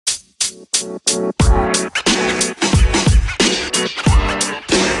Bags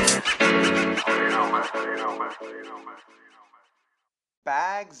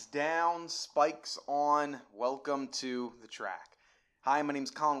down, spikes on. Welcome to the track. Hi, my name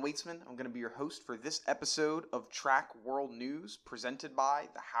is Colin Weitzman. I'm going to be your host for this episode of Track World News presented by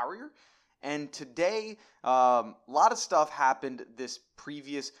The Harrier. And today, a lot of stuff happened this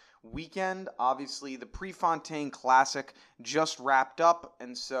previous weekend. Obviously, the Prefontaine Classic just wrapped up,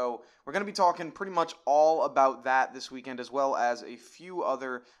 and so we're going to be talking pretty much all about that this weekend, as well as a few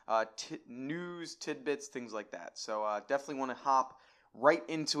other news tidbits, things like that. So definitely want to hop right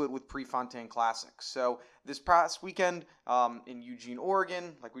into it with Prefontaine Classic. So this past weekend in Eugene,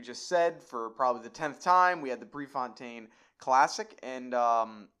 Oregon, like we just said, for probably the 10th time, we had the Prefontaine Classic, and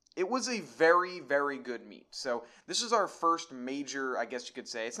it was a very, very good meet. So this is our first major, I guess you could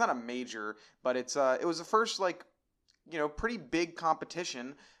say. It's not a major, but it was the first, pretty big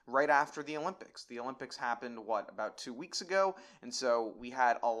competition right after the Olympics. The Olympics happened, about 2 weeks ago? And so we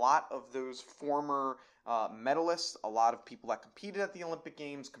had a lot of those former medalists, a lot of people that competed at the Olympic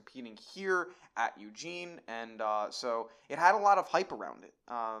Games competing here at Eugene, and so it had a lot of hype around it.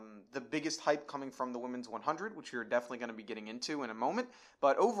 The biggest hype coming from the women's 100, which we're definitely going to be getting into in a moment,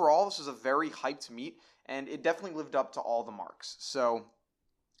 but overall this was a very hyped meet, and it definitely lived up to all the marks. So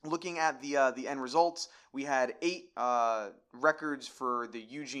looking at the end results, we had 8 records for the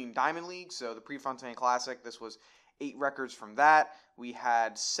Eugene Diamond League, so the Prefontaine Classic. This was 8 records from that. We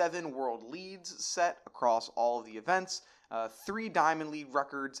had 7 world leads set across all of the events, 3 Diamond League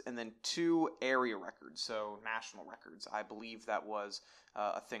records, and then 2 area records, so national records. I believe that was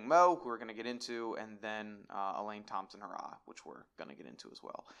Athing Mu, who we're going to get into, and then Elaine Thompson-Herah, which we're going to get into as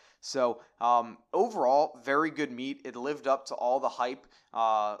well. So overall, very good meet. It lived up to all the hype.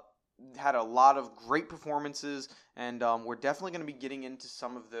 Had a lot of great performances, and we're definitely going to be getting into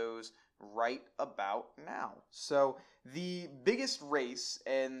some of those right about now. So the biggest race,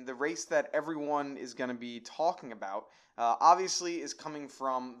 and the race that everyone is going to be talking about, obviously is coming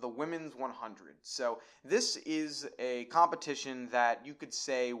from the women's 100. So this is a competition that you could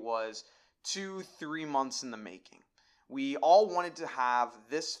say was 2-3 months in the making. We all wanted to have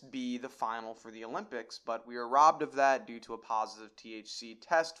this be the final for the Olympics, but we were robbed of that due to a positive THC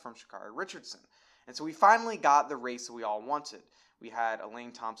test from Sha'Carri Richardson. And so we finally got the race that we all wanted. We had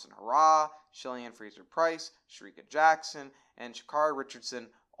Elaine Thompson-Herah, Shelly-Ann Fraser-Pryce, Shericka Jackson, and Sha'Carri Richardson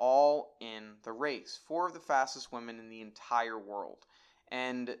all in the race. 4 of the fastest women in the entire world.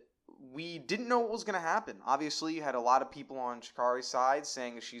 And we didn't know what was going to happen. Obviously, you had a lot of people on Sha'Carri's side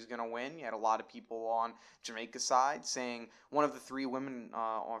saying she's going to win. You had a lot of people on Jamaica's side saying one of the 3 women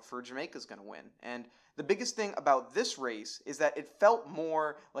for Jamaica is going to win. And the biggest thing about this race is that it felt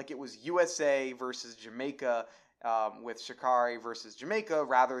more like it was USA versus Jamaica, with Sha'Carri versus Jamaica,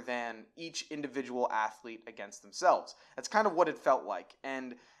 rather than each individual athlete against themselves. That's kind of what it felt like.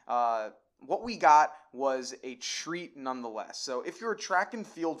 And what we got was a treat nonetheless. So if you're a track and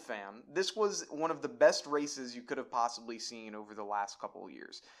field fan, this was one of the best races you could have possibly seen over the last couple of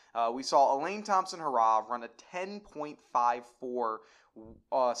years. We saw Elaine Thompson-Herah run a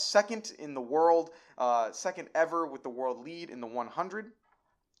 10.54, second in the world, second ever with the world lead in the 100.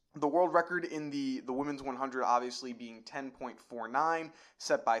 The world record in the women's 100 obviously being 10.49,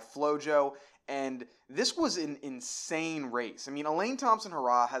 set by Flojo. And this was an insane race. I mean, Elaine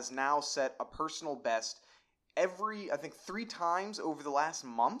Thompson-Herah has now set a personal best I think 3 times over the last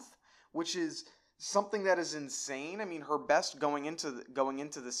month, which is something that is insane. I mean, her best going into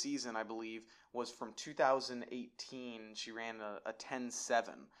the season, I believe, was from 2018. She ran a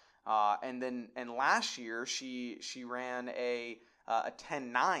 10.7. And last year she ran a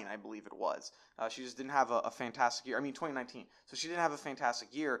 10.9, I believe it was. She just didn't have a fantastic year. I mean, 2019. So she didn't have a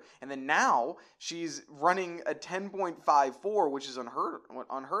fantastic year. And then now she's running a 10.54, which is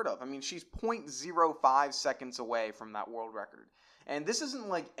unheard of. I mean, she's 0.05 seconds away from that world record. And this isn't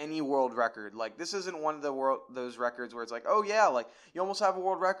like any world record. Like, this isn't one of those records where it's like, oh yeah, like you almost have a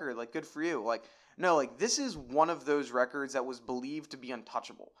world record. Like, good for you. Like, no, like this is one of those records that was believed to be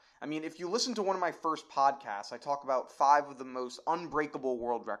untouchable. I mean, if you listen to one of my first podcasts, I talk about 5 of the most unbreakable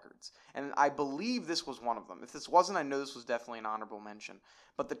world records. And I believe this was one of them. If this wasn't, I know this was definitely an honorable mention.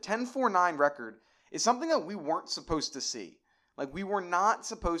 But the 10.49 record is something that we weren't supposed to see. Like, we were not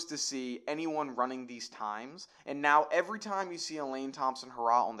supposed to see anyone running these times. And now every time you see Elaine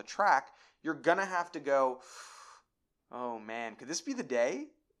Thompson-Herah on the track, you're going to have to go, oh man, could this be the day?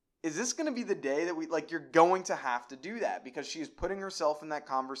 Is this going to be the day that you're going to have to do that, because she is putting herself in that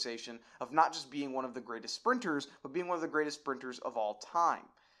conversation of not just being one of the greatest sprinters, but being one of the greatest sprinters of all time.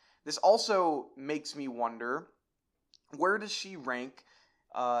 This also makes me wonder, where does she rank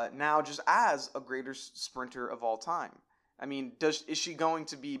now just as a greater sprinter of all time. I mean, is she going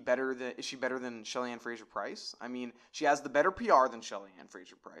to be better than is she better than Shelly-Ann Fraser-Pryce? I mean, she has the better PR than Shelly-Ann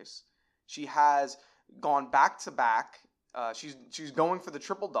Fraser-Pryce. She has gone back to back. She's going for the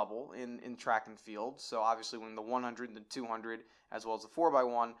triple double in track and field. So obviously, winning the 100 and the 200 as well as the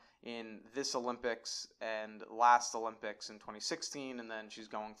 4x1 in this Olympics and last Olympics in 2016, and then she's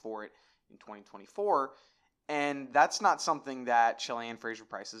going for it in 2024. And that's not something that Shelly-Ann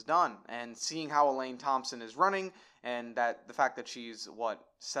Fraser-Pryce has done. And seeing how Elaine Thompson is running, and that the fact that she's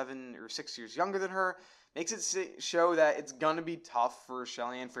 7 or 6 years younger than her, makes it show that it's going to be tough for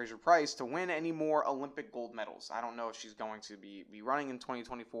Shelly-Ann Fraser-Pryce to win any more Olympic gold medals. I don't know if she's going to be running in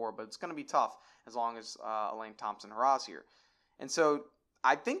 2024, but it's going to be tough as long as Elaine Thompson-Herah's here. And so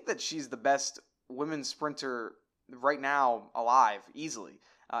I think that she's the best women's sprinter right now alive, easily.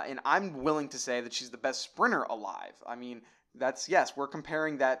 And I'm willing to say that she's the best sprinter alive. I mean, yes, we're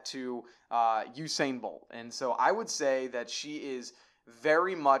comparing that to Usain Bolt. And so I would say that she is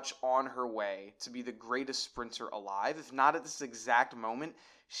very much on her way to be the greatest sprinter alive. If not at this exact moment,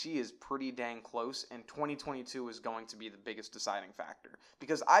 she is pretty dang close, and 2022 is going to be the biggest deciding factor.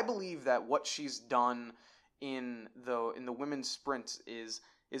 Because I believe that what she's done in the women's sprint is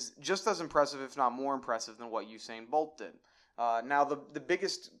just as impressive, if not more impressive, than what Usain Bolt did. Now, the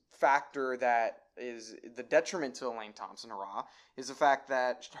biggest factor that is the detriment to Elaine Thompson-Herah is the fact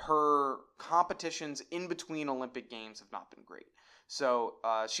that her competitions in between Olympic Games have not been great. So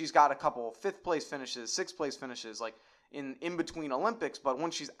she's got a couple 5th place finishes, 6th place finishes, like in between Olympics, but when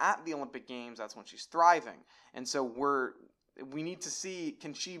she's at the Olympic Games, that's when she's thriving. And so we need to see,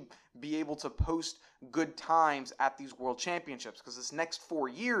 can she be able to post good times at these World Championships? Because this next 4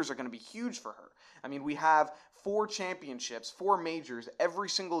 years are going to be huge for her. I mean, we have 4 championships, 4 majors every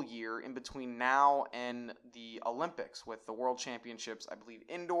single year in between now and the Olympics, with the World Championships, I believe,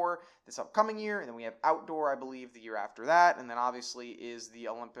 indoor this upcoming year, and then we have outdoor, I believe, the year after that, and then obviously is the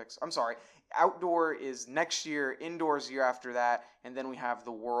Olympics. I'm sorry, outdoor is next year, indoors year after that, and then we have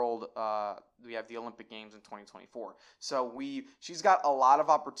the we have the Olympic Games in 2024. So she's got a lot of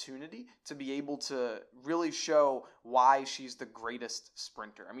opportunity to be able to really show why she's the greatest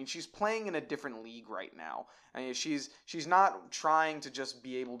sprinter. I mean, she's playing in a different league right now. I mean, she's not trying to just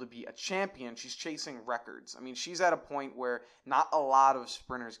be able to be a champion. She's chasing records. I mean, she's at a point where not a lot of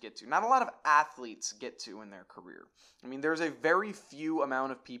sprinters get to, not a lot of athletes get to in their career. I mean, there's a very few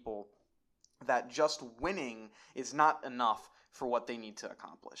amount of people that just winning is not enough for what they need to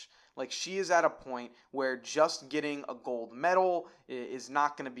accomplish. Like, she is at a point where just getting a gold medal is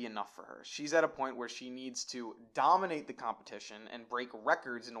not going to be enough for her. She's at a point where she needs to dominate the competition and break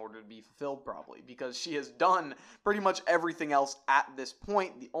records in order to be fulfilled, probably, because she has done pretty much everything else at this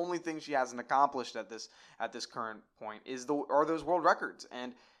point. The only thing she hasn't accomplished at this current point are those world records.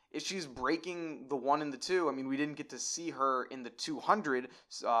 And if she's breaking the 1 and the 2, I mean, we didn't get to see her in the 200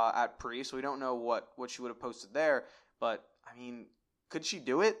 at Paris, so we don't know what she would have posted there. But I mean, could she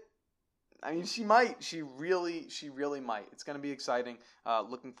do it? I mean, she might. She really might. It's going to be exciting.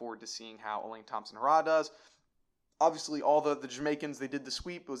 Looking forward to seeing how Elaine Thompson-Herah does. Obviously, all the Jamaicans, they did the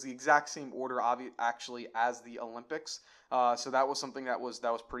sweep. It was the exact same order, actually, as the Olympics. So that was something that was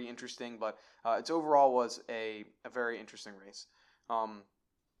pretty interesting. But it overall was a very interesting race.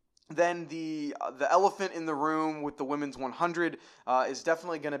 Then the elephant in the room with the women's 100 is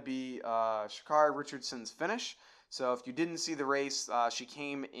definitely going to be Sha'Carri Richardson's finish. So if you didn't see the race, she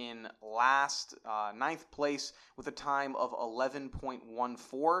came in last, 9th place with a time of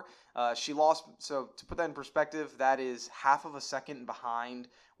 11.14. She lost, so to put that in perspective, that is half of a second behind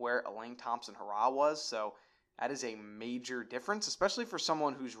where Elaine Thompson-Herah was. So that is a major difference, especially for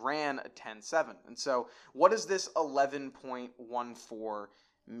someone who's ran a 10.7. And so what does this 11.14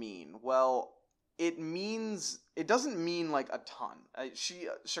 mean? Well, it doesn't mean like a ton.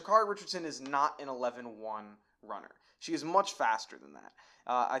 Sha'Carri Richardson is not an 11.1 runner. She is much faster than that.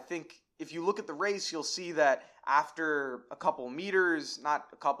 I think if you look at the race, you'll see that after a couple meters, not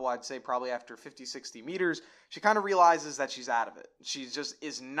a couple, I'd say probably after 50, 60 meters, she kind of realizes that she's out of it. She just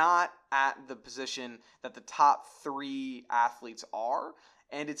is not at the position that the top 3 athletes are,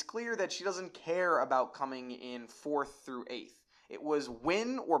 and it's clear that she doesn't care about coming in 4th through 8th. It was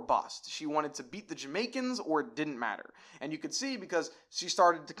win or bust. She wanted to beat the Jamaicans or it didn't matter. And you could see because she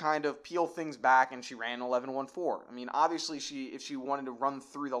started to kind of peel things back and she ran 11.14. I mean, obviously if she wanted to run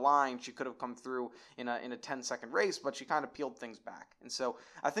through the line, she could have come through in a 10-second race, but she kind of peeled things back. And so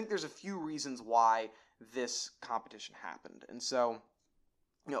I think there's a few reasons why this competition happened. And so,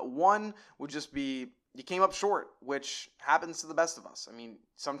 one would just be you came up short, which happens to the best of us. I mean,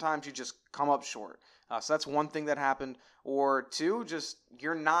 sometimes you just come up short. So that's one thing that happened. Or two, just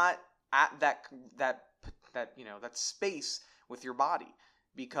you're not at that space with your body,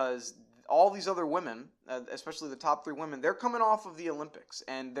 because all these other women, especially the top 3 women, they're coming off of the Olympics,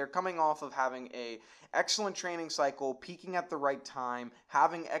 and they're coming off of having a excellent training cycle, peaking at the right time,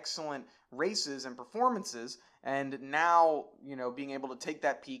 having excellent races and performances, and now being able to take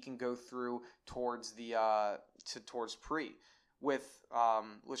that peak and go through towards towards pre. With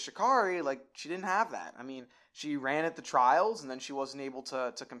Sha'Carri, like, she didn't have that. I mean, she ran at the trials, and then she wasn't able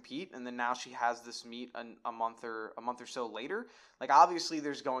to compete, and then now she has this meet a month or so later. Like, obviously,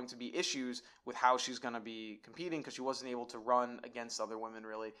 there's going to be issues with how she's going to be competing, because she wasn't able to run against other women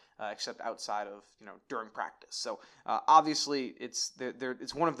really, except outside of during practice. So obviously, it's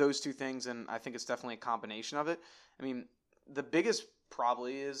one of those two things, and I think it's definitely a combination of it. I mean, the biggest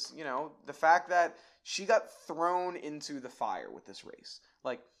probably is the fact that she got thrown into the fire with this race.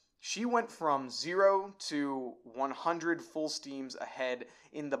 Like, she went from 0 to 100 full steams ahead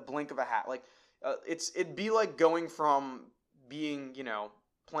in the blink of a hat. Like, it'd be like going from being,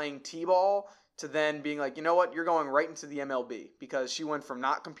 playing t-ball to then being like, you know what, you're going right into the MLB, because she went from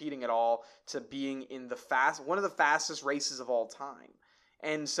not competing at all to being in one of the fastest races of all time.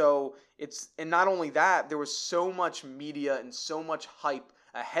 And so and not only that, there was so much media and so much hype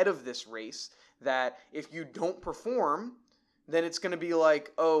ahead of this race that if you don't perform, then it's going to be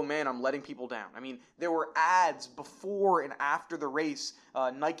like, oh man, I'm letting people down. I mean, there were ads before and after the race,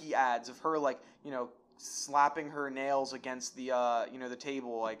 Nike ads of her, like, slapping her nails against the the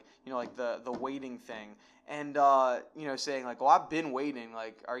table, like the waiting thing, and saying like, well, I've been waiting,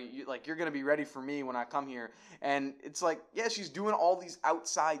 like, are you, like, you're gonna be ready for me when I come here. And it's like, yeah, she's doing all these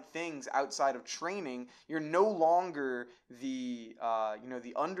outside things outside of training. You're no longer the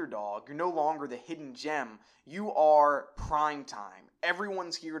the underdog. You're no longer the hidden gem. You are prime time.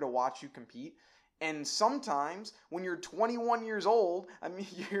 Everyone's here to watch you compete. And sometimes when you're 21 years old, I mean,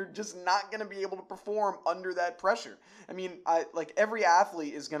 you're just not going to be able to perform under that pressure. I mean, every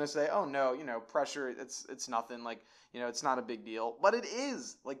athlete is going to say, oh no, pressure, it's nothing. Like, it's not a big deal. But it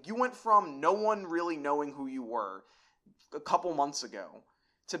is. Like, you went from no one really knowing who you were a couple months ago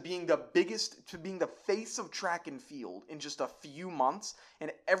to being the face of track and field in just a few months,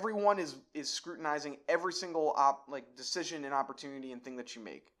 and everyone is scrutinizing every single decision and opportunity and thing that you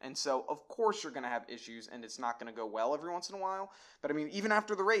make. And so, of course, you're going to have issues, and it's not going to go well every once in a while. But I mean, even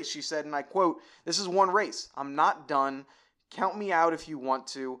after the race, she said, and I quote, "This is one race. I'm not done. Count me out if you want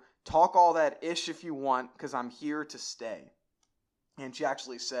to. Talk all that ish if you want, because I'm here to stay." And she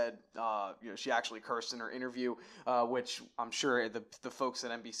actually said, she actually cursed in her interview, which I'm sure the folks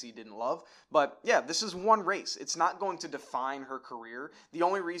at NBC didn't love. But yeah, this is one race. It's not going to define her career. The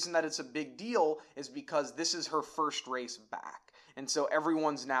only reason that it's a big deal is because this is her first race back. And so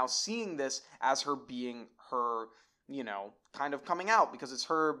everyone's now seeing this as her being her, kind of coming out, because it's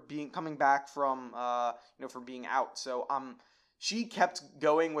her coming back from, from being out. So she kept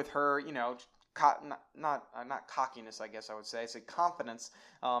going with her, not cockiness, I guess I would say. I say confidence.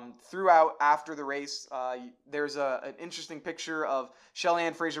 Throughout after the race, there's an interesting picture of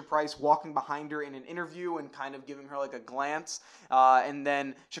Shelly-Ann Fraser-Pryce walking behind her in an interview and kind of giving her like a glance. And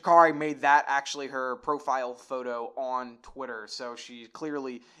then Sha'Carri made that actually her profile photo on Twitter. So she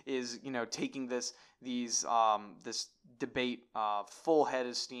clearly is, taking this debate full head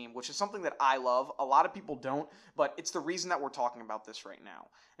of steam, which is something that I love. A lot of people don't, but it's the reason that we're talking about this right now.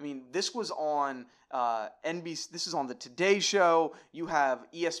 I mean, this was on NBC. This is on the Today Show. You have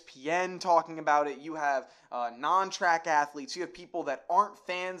ESPN talking about it. You have non-track athletes. You have people that aren't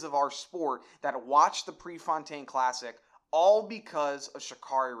fans of our sport that watch the Prefontaine Classic, all because of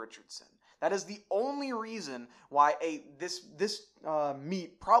Sha'Carri Richardson. That is the only reason why this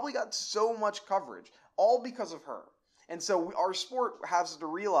meet probably got so much coverage, all because of her. And so our sport has to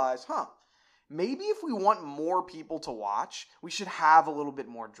realize, maybe if we want more people to watch, we should have a little bit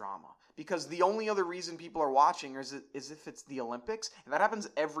more drama. Because the only other reason people are watching is if it's the Olympics, and that happens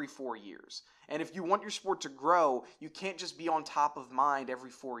every 4 years. And if you want your sport to grow, you can't just be on top of mind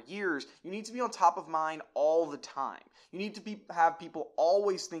every 4 years. You need to be on top of mind all the time. You need to have people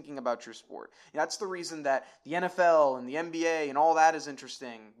always thinking about your sport. And that's the reason that the NFL and the NBA and all that is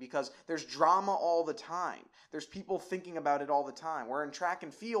interesting, because there's drama all the time. There's people thinking about it all the time. Where in track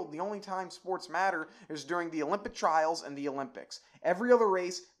and field, the only time sports matter is during the Olympic trials and the Olympics. Every other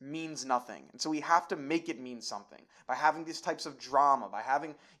race means nothing. And so we have to make it mean something by having these types of drama, by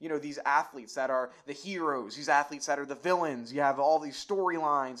having, these athletes that are the heroes, these athletes that are the villains. You have all these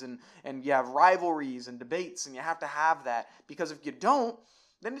storylines and you have rivalries and debates, and you have to have that, because if you don't,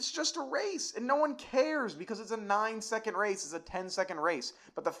 then it's just a race and no one cares because it's a 9-second race, it's a 10-second race.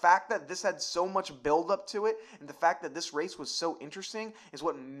 But the fact that this had so much build up to it and the fact that this race was so interesting is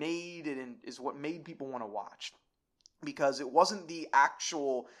what made it and is what made people want to watch. Because it wasn't the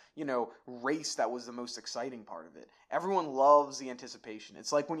actual, race that was the most exciting part of it. Everyone loves the anticipation.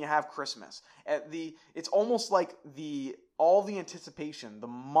 It's like when you have Christmas. It's almost like all the anticipation, the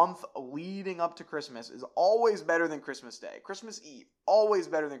month leading up to Christmas is always better than Christmas Day. Christmas Eve, always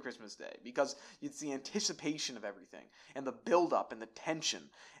better than Christmas Day because it's the anticipation of everything and the build-up and the tension.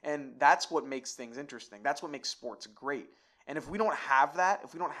 And that's what makes things interesting. That's what makes sports great. And if we don't have that,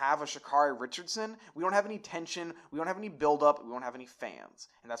 if we don't have a Sha'Carri Richardson, we don't have any tension, we don't have any build-up, we don't have any fans.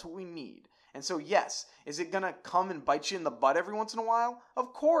 And that's what we need. And so, yes, is it going to come and bite you in the butt every once in a while?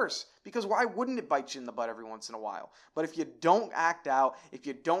 Of course, because why wouldn't it bite you in the butt every once in a while? But if you don't act out, if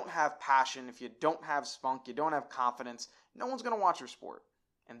you don't have passion, if you don't have spunk, you don't have confidence, no one's going to watch your sport.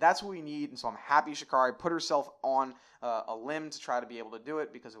 And that's what we need. And so I'm happy Sha'Carri put herself on a limb to try to be able to do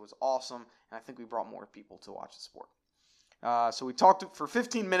it because it was awesome. And I think we brought more people to watch the sport. So we talked for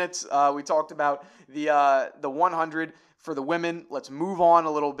 15 minutes. We talked about the 100 for the women. Let's move on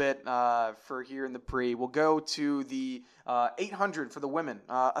a little bit for here in the pre. We'll go to the 800 for the women.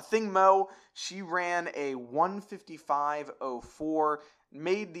 Athing Mu, she ran a 1:55.04.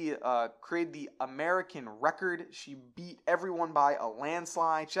 Created the American record. She beat everyone by a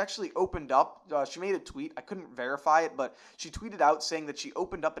landslide. She actually opened up. She made a tweet. I couldn't verify it, but she tweeted out saying that she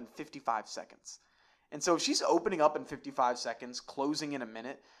opened up in 55 seconds. And so if she's opening up in 55 seconds, closing in a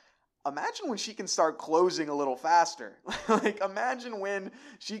minute, imagine when she can start closing a little faster. Imagine when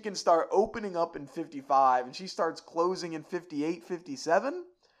she can start opening up in 55 and she starts closing in 58, 57.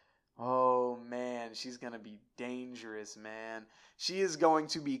 Oh, man, she's going to be dangerous, man. She is going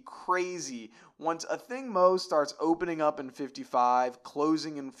to be crazy. Once Athing Mu starts opening up in 55,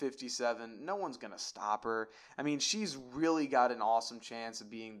 closing in 57, no one's going to stop her. I mean, she's really got an awesome chance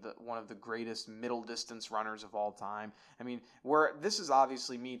of being one of the greatest middle distance runners of all time. I mean, this is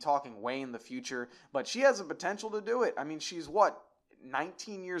obviously me talking way in the future, but she has the potential to do it. I mean, she's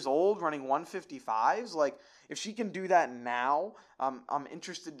 19 years old running 155s? If she can do that now, I'm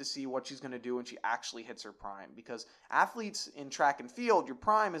interested to see what she's going to do when she actually hits her prime. Because athletes in track and field, your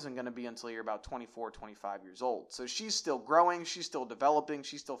prime isn't going to be until you're about 24, 25 years old. So she's still growing, she's still developing,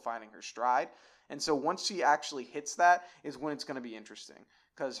 she's still finding her stride. And so once she actually hits that is when it's going to be interesting.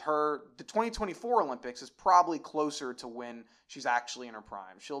 Because the 2024 Olympics is probably closer to when she's actually in her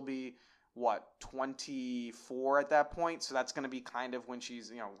prime. She'll be 24 at that point, so that's going to be kind of when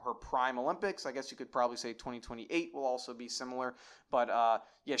she's her prime Olympics. I guess you could probably say 2028 will also be similar, but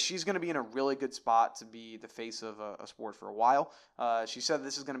she's going to be in a really good spot to be the face of a sport for a while. She said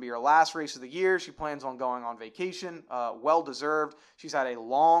this is going to be her last race of the year. She plans on going on vacation, well deserved. She's had a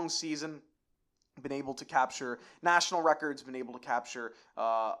long season, been able to capture national records, been able to capture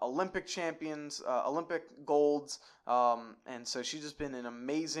Olympic champions, Olympic golds, and so she's just been an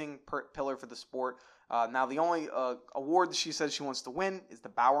amazing pillar for the sport. Now, the only award that she says she wants to win is the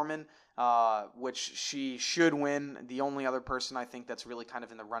Bowerman, which she should win. The only other person I think that's really kind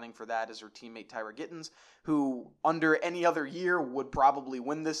of in the running for that is her teammate Tyra Gittens, who under any other year would probably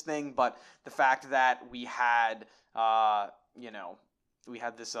win this thing, but the fact that we had, we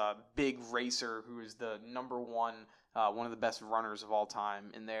had this big racer who is the number one of the best runners of all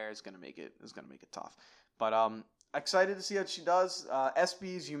time in there is going to make it tough. But excited to see what she does.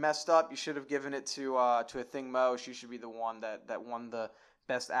 ESPYs, you messed up. You should have given it to Athing Mu. She should be the one that won the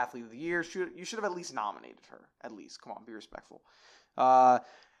best athlete of the year. You should have at least nominated her. At least, come on, be respectful.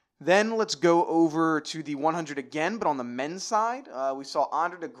 Then let's go over to the 100 again, but on the men's side, we saw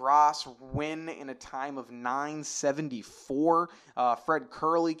Andre de Grasse win in a time of 9:74. Fred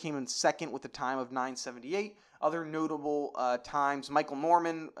Kerley came in second with a time of 9:78. Other notable times, Michael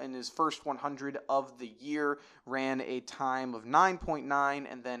Norman in his first 100 of the year ran a time of 9.9,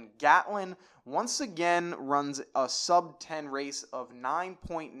 and then Gatlin once again runs a sub-10 race of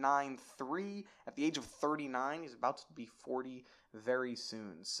 9.93 at the age of 39. He's about to be 40 very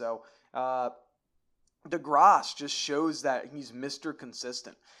soon. So de Grasse just shows that he's Mr.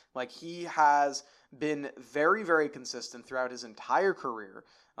 Consistent. He has been very, very consistent throughout his entire career.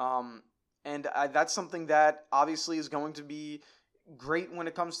 And that's something that obviously is going to be great when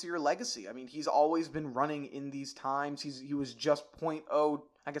it comes to your legacy. I mean, he's always been running in these times. He was just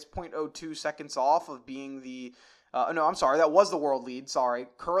 0.02 seconds off of being the no, I'm sorry, that was the world lead. Sorry,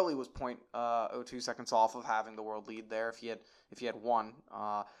 Kerley was 0.02 seconds off of having the world lead there if he had won.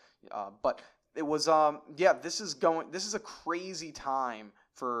 But it was this is a crazy time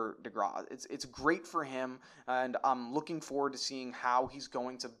for DeGrasse. It's great for him, and I'm looking forward to seeing how he's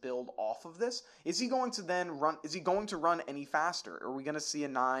going to build off of this. Is he going to then run? Is he going to run any faster? Are we going to see a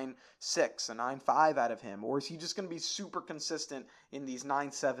 9.6, a 9.5 out of him, or is he just going to be super consistent in these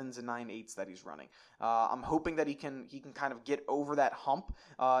 9.7s and 9.8s that he's running? I'm hoping that he can kind of get over that hump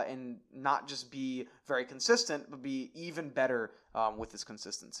and not just be very consistent, but be even better with his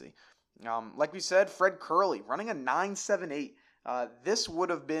consistency. Like we said, Fred Kerley running a 9.78. This would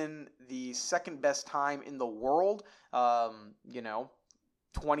have been the second best time in the world,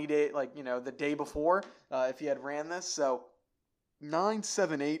 20 days, the day before, if he had ran this. So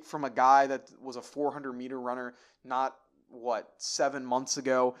 9.78 from a guy that was a 400-meter runner, not 7 months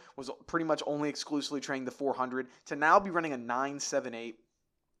ago, was pretty much only exclusively training the 400, to now be running a 9.78.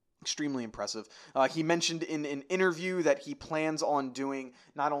 Extremely impressive. He mentioned in an interview that he plans on doing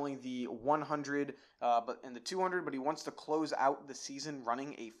not only the 100 and the 200, but he wants to close out the season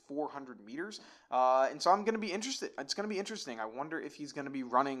running a 400 meters. And so I'm going to be interested. It's going to be interesting. I wonder if he's going to be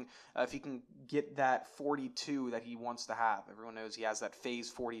running, if he can get that 42 that he wants to have. Everyone knows he has that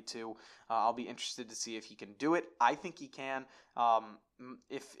phase 42. I'll be interested to see if he can do it. I think he can.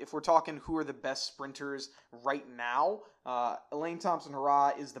 If we're talking who are the best sprinters right now, Elaine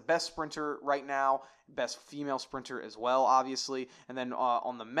Thompson-Herah is the best sprinter right now, best female sprinter as well, obviously. And then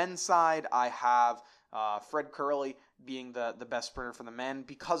on the men's side, I have Fred Kerley being the best sprinter for the men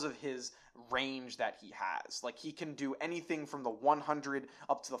because of his range that he has. Like, he can do anything from the 100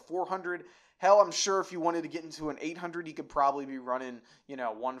 up to the 400. Hell, I'm sure if you wanted to get into an 800, he could probably be running,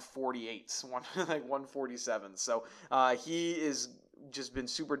 148s, like 147. So he is just been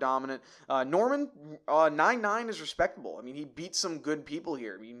super dominant. Norman, 9.9 is respectable. I mean, he beat some good people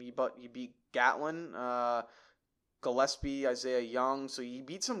here. I mean, he beat Gatlin, Gillespie, Isaiah Young, so he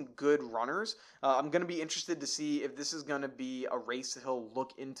beat some good runners. I'm going to be interested to see if this is going to be a race that he'll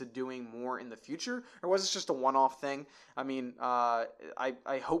look into doing more in the future, or was this just a one-off thing? I mean, I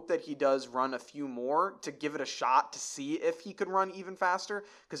hope that he does run a few more to give it a shot to see if he could run even faster,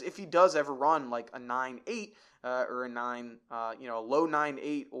 because if he does ever run like a 9.8 or a 9, a low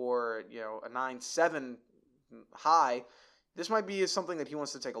 9.8 or, a 9.7 high, this might be something that he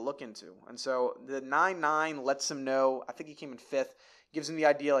wants to take a look into. And so the 9.9 lets him know, I think he came in 5th, gives him the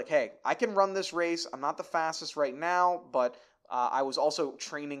idea like, hey, I can run this race. I'm not the fastest right now, but I was also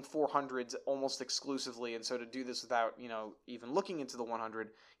training 400s almost exclusively. And so to do this without, even looking into the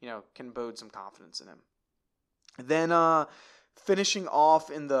 100, can bode some confidence in him. Then finishing off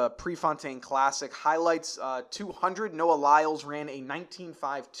in the Prefontaine Classic, highlights 200. Noah Lyles ran a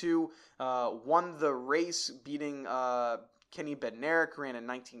 19.52, won the race, beating Kenny Bednarik, ran a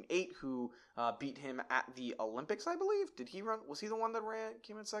 19.8, who beat him at the Olympics, I believe. Did he run? Was he the one that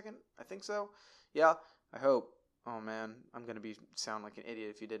came in second? I think so. Yeah, I hope. Oh, man, I'm going to sound like an idiot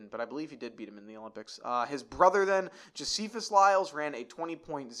if he didn't, but I believe he did beat him in the Olympics. His brother then, Josephus Lyles, ran a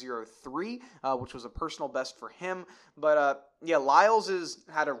 20.03, which was a personal best for him. But, Lyles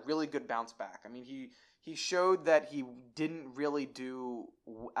had a really good bounce back. I mean, he showed that he didn't really do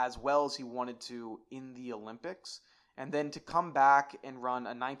as well as he wanted to in the Olympics. And then to come back and run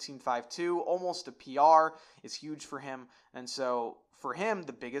a 19.52, almost a PR, is huge for him. And so for him,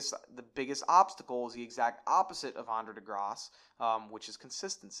 the biggest obstacle is the exact opposite of Andre DeGrasse, which is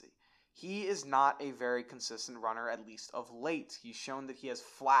consistency. He is not a very consistent runner, at least of late. He's shown that he has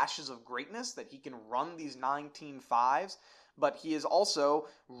flashes of greatness, that he can run these 19.5s, but he has also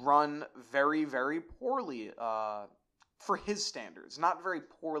run very, very poorly for his standards. Not very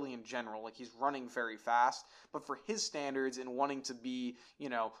poorly in general, like he's running very fast, but for his standards and wanting to be,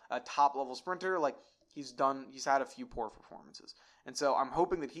 a top-level sprinter, like he's had a few poor performances. And so I'm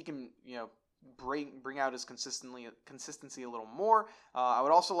hoping that he can, bring out his consistency a little more. I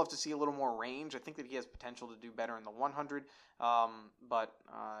would also love to see a little more range. I think that he has potential to do better in the 100.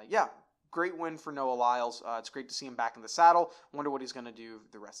 Great win for Noah Lyles. It's great to see him back in the saddle. Wonder what he's going to do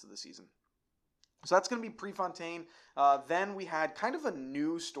the rest of the season. So that's going to be Prefontaine. Then we had kind of a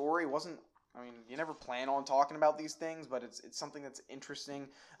new story. You never plan on talking about these things, but it's something that's interesting,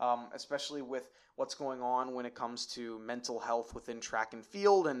 especially with what's going on when it comes to mental health within track and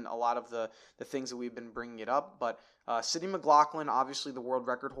field and a lot of the things that we've been bringing it up. But Sydney McLaughlin, obviously the world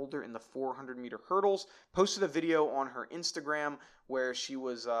record holder in the 400-meter hurdles, posted a video on her Instagram where she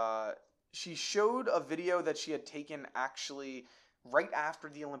showed a video that she had taken actually right after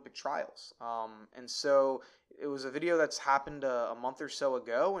the Olympic trials. And so it was a video that's happened a month or so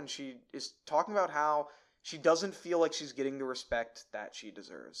ago, and she is talking about how she doesn't feel like she's getting the respect that she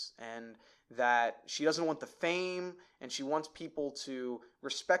deserves, and that she doesn't want the fame, and she wants people to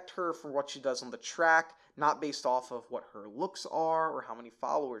respect her for what she does on the track, not based off of what her looks are or how many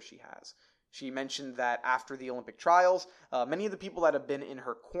followers she has. She mentioned that after the Olympic trials, many of the people that have been in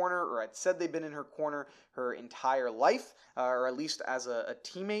her corner or had said they've been in her corner her entire life, or at least as a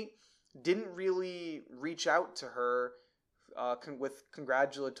teammate, didn't really reach out to her with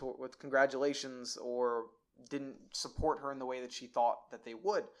congratulations, or didn't support her in the way that she thought that they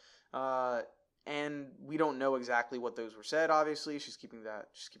would. And we don't know exactly what those were said. Obviously, she's keeping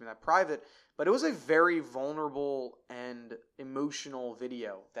that private. But it was a very vulnerable and emotional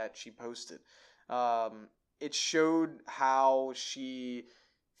video that she posted. It showed how she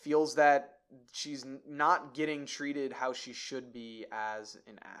feels that she's not getting treated how she should be as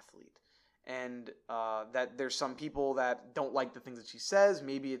an athlete. And that there's some people that don't like the things that she says.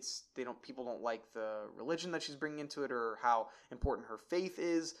 Maybe people don't like the religion that she's bringing into it, or how important her faith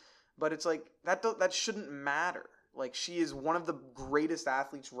is. But it's like that shouldn't matter. Like, she is one of the greatest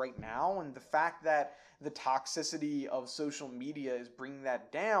athletes right now, and the fact that the toxicity of social media is bringing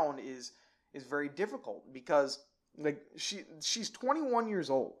that down is very difficult, because like she's 21 years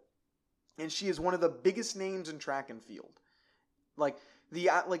old, and she is one of the biggest names in track and field.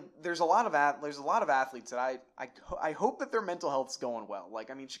 There's a lot of athletes that I hope that their mental health's going well.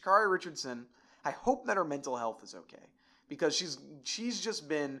 Like, I mean, Sha'Carri Richardson, I hope that her mental health is okay, because she's just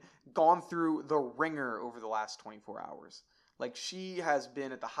been gone through the ringer over the last 24 hours. Like, she has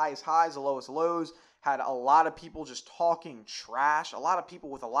been at the highest highs, the lowest lows, had a lot of people just talking trash, a lot of people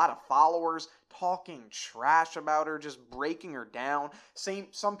with a lot of followers talking trash about her, just breaking her down.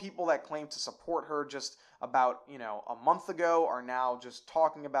 Some people that claim to support her just about, a month ago are now just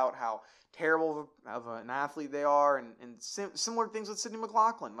talking about how terrible of an athlete they are, and similar things with Sydney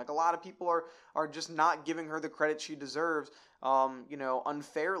McLaughlin. Like, a lot of people are just not giving her the credit she deserves,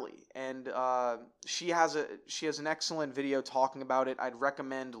 unfairly. And she has an excellent video talking about it. I'd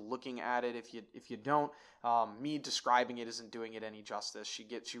recommend looking at it if you don't. Me describing it isn't doing it any justice. She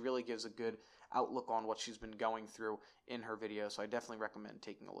really gives a good outlook on what she's been going through in her video, so I definitely recommend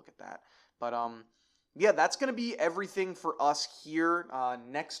taking a look at that. But yeah, that's going to be everything for us here.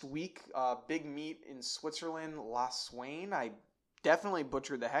 Next week, big meet in Switzerland, La Swain. I definitely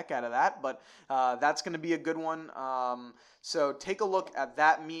butchered the heck out of that, but that's going to be a good one. So take a look at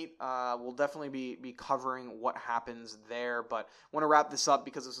that meet. We'll definitely be covering what happens there, but want to wrap this up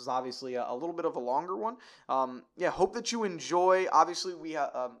because this is obviously a little bit of a longer one. Yeah, hope that you enjoy. Obviously, we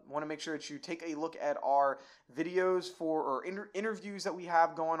want to make sure that you take a look at our videos or interviews that we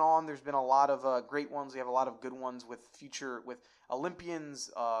have going on. There's been a lot of great ones. We have a lot of good ones with Olympians,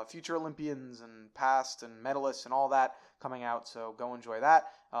 future Olympians, and past and medalists and all that coming out, so go enjoy that.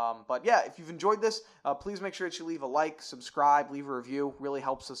 But yeah, if you've enjoyed this, please make sure that you leave a like, subscribe, leave a review. Really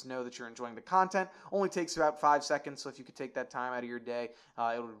helps us know that you're enjoying the content. Only takes about 5 seconds, so if you could take that time out of your day,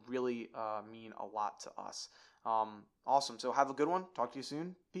 it would really mean a lot to us. Awesome, so have a good one. Talk to you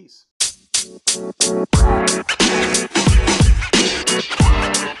soon. Peace. You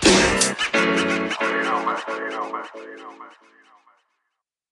know, man.